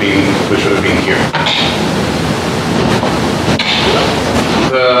it would have been, which would have been here.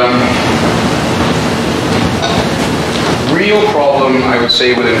 The real problem, I would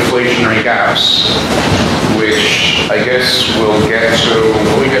say, with inflationary gaps, which I guess will we get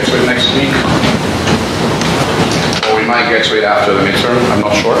to it next week? Or we might get to it after the midterm, I'm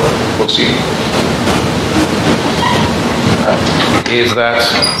not sure, we'll see. Is that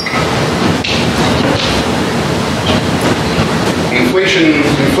inflation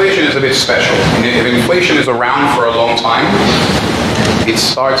is a bit special. If inflation is around for a long time, it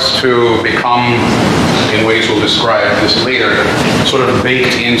starts to become, in ways we'll describe this later, sort of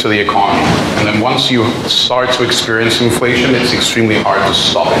baked into the economy. And then once you start to experience inflation, it's extremely hard to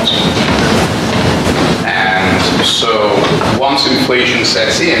stop it. And so once inflation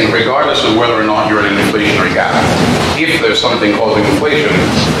sets in, regardless of whether or not you're in an inflationary gap, if there's something causing inflation,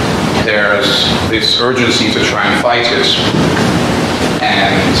 there's this urgency to try and fight it.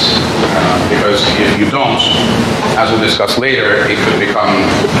 And because if you don't, as we'll discuss later, it could become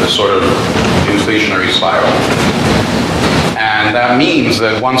a sort of inflationary spiral. And that means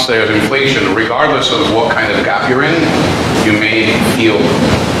that once there's inflation, regardless of what kind of gap you're in, you may feel,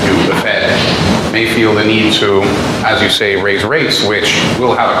 the Fed may feel the need to, as you say, raise rates, which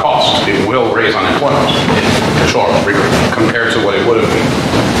will have a cost. It will raise unemployment, for sure, compared to what it would have been.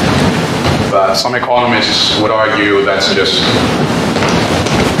 But some economists would argue that's just,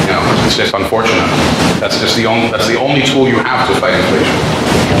 it's just unfortunate. That's the only tool you have to fight inflation.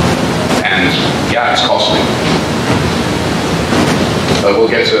 And yeah, it's costly. But we'll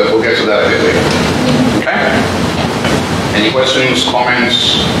get to that a bit later. Okay? Any questions,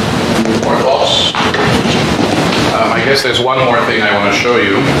 comments, or thoughts? I guess there's one more thing I want to show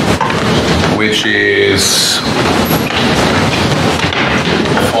you, which is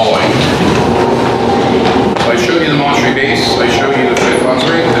the following. So I showed you the monetary base, I showed you the Fed funds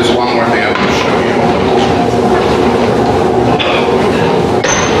rate. There's one more thing I want to show you.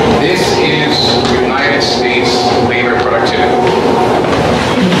 This is United States labor productivity.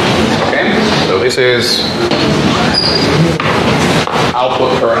 Okay? So this is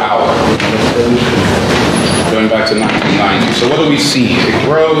output per hour. Going back to 1990. So what do we see? It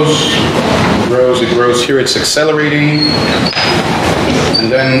grows. Here it's accelerating.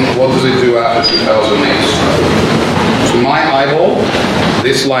 And then what does it do after 2008? To my eyeball,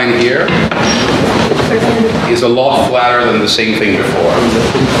 this line here is a lot flatter than the same thing before.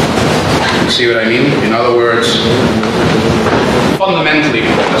 You see what I mean? In other words, fundamentally,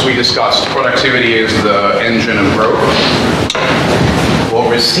 as we discussed, productivity is the engine of growth. What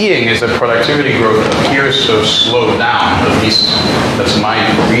we're seeing is that productivity growth appears to have slowed down, at least that's my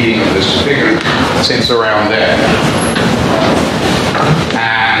reading of this figure, since around there.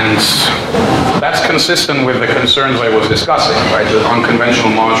 And that's consistent with the concerns I was discussing, right? That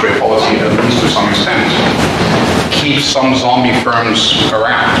unconventional monetary policy, at least to some extent, keeps some zombie firms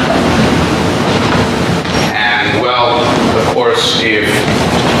around. And well, of course, if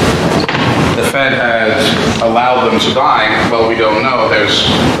the Fed had allowed them to die, well, we don't know. There's,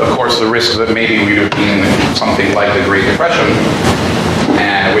 of course, the risk that maybe we'd have been something like the Great Depression,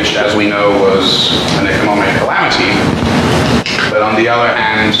 which, as we know, was an economic calamity. But on the other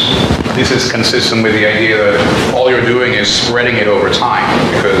hand, this is consistent with the idea that all you're doing is spreading it over time.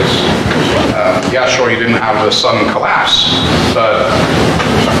 Because, yeah, sure, you didn't have the sudden collapse, but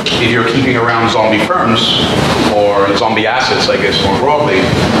if you're keeping around zombie firms, or zombie assets, I guess, more broadly,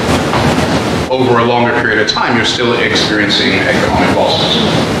 over a longer period of time, you're still experiencing economic losses.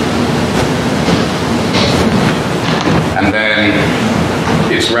 And then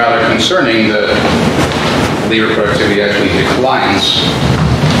it's rather concerning that labor productivity actually declines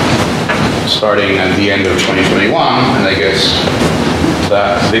starting at the end of 2021, and I guess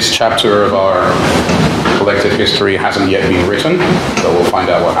that this chapter of our collective history hasn't yet been written, but we'll find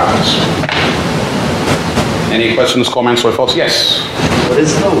out what happens. Any questions, comments, or thoughts? Yes? What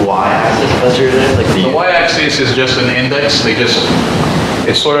is the y-axis measured in? Like the y-axis is just an index.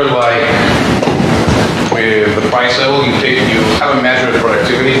 It's sort of like with the price level, you have a measure of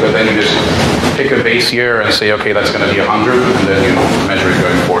productivity, but then you just pick a base year and say, okay, that's going to be 100, and then you measure it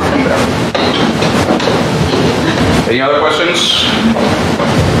going forward from there. Any other questions?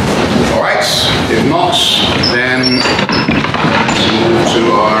 All right. If not, then let's move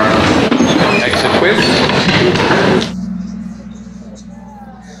to our exit quiz.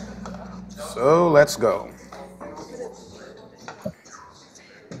 So let's go.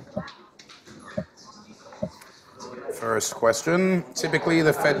 First question. Typically,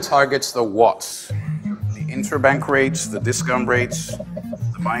 the Fed targets the what? The interbank rates, the discount rates,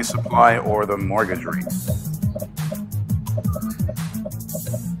 the money supply, or the mortgage rates?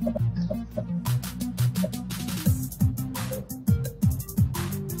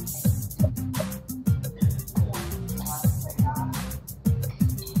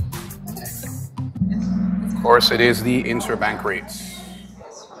 Of course, it is the interbank rates.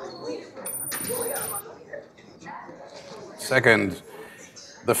 Second,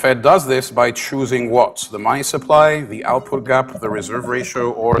 the Fed does this by choosing what? The money supply, the output gap, the reserve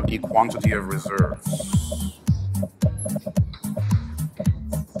ratio, or the quantity of reserves?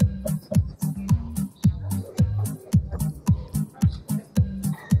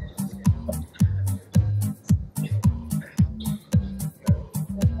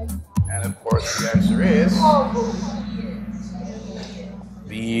 And of course, the answer is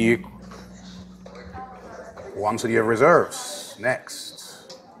the quantity of reserves.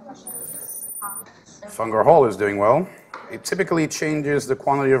 Next. Funger Hall is doing well. It typically changes the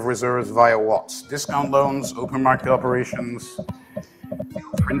quantity of reserves via what? Discount loans, open market operations,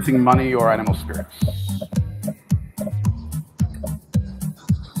 printing money, or animal spirits?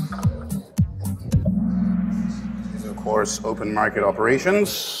 These are, of course, open market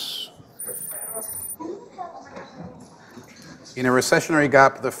operations. In a recessionary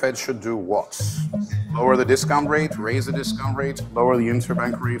gap, the Fed should do what? Lower the discount rate, raise the discount rate, lower the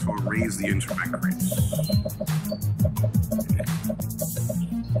interbank rate, or raise the interbank rate?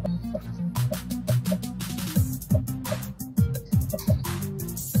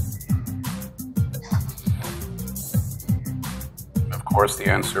 Of course, the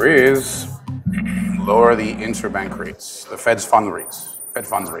answer is lower the interbank rates, the Fed funds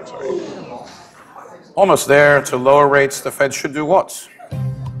rate, sorry. Almost there. To lower rates, the Fed should do what?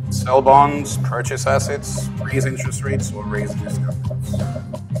 Sell bonds, purchase assets, raise interest rates, or raise discount rates?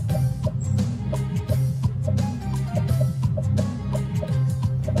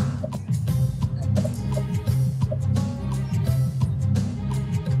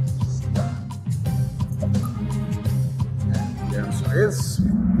 The answer is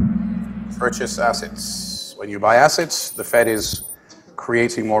purchase assets. When you buy assets, the Fed is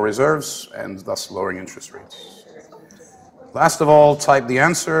creating more reserves and thus lowering interest rates. Last of all, type the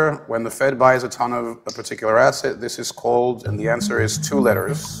answer. When the Fed buys a ton of a particular asset, this is called, and the answer is 2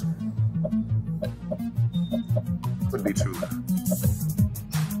 letters. Could be 2 letters.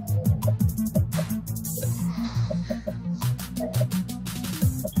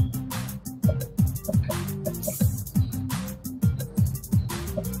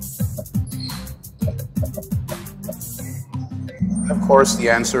 Of course, the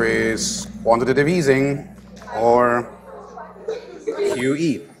answer is quantitative easing, or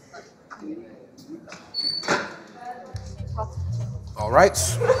QE. All right.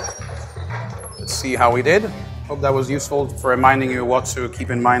 Let's see how we did. Hope that was useful for reminding you what to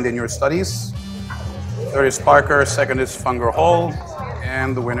keep in mind in your studies. Third is Parker, second is Funger Hall,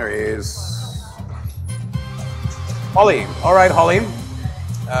 and the winner is Holly. All right, Holly.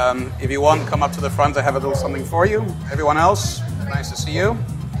 If you want, come up to the front. I have a little something for you. Everyone else, nice to see you,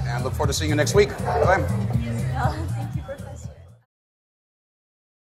 and look forward to seeing you next week. Bye.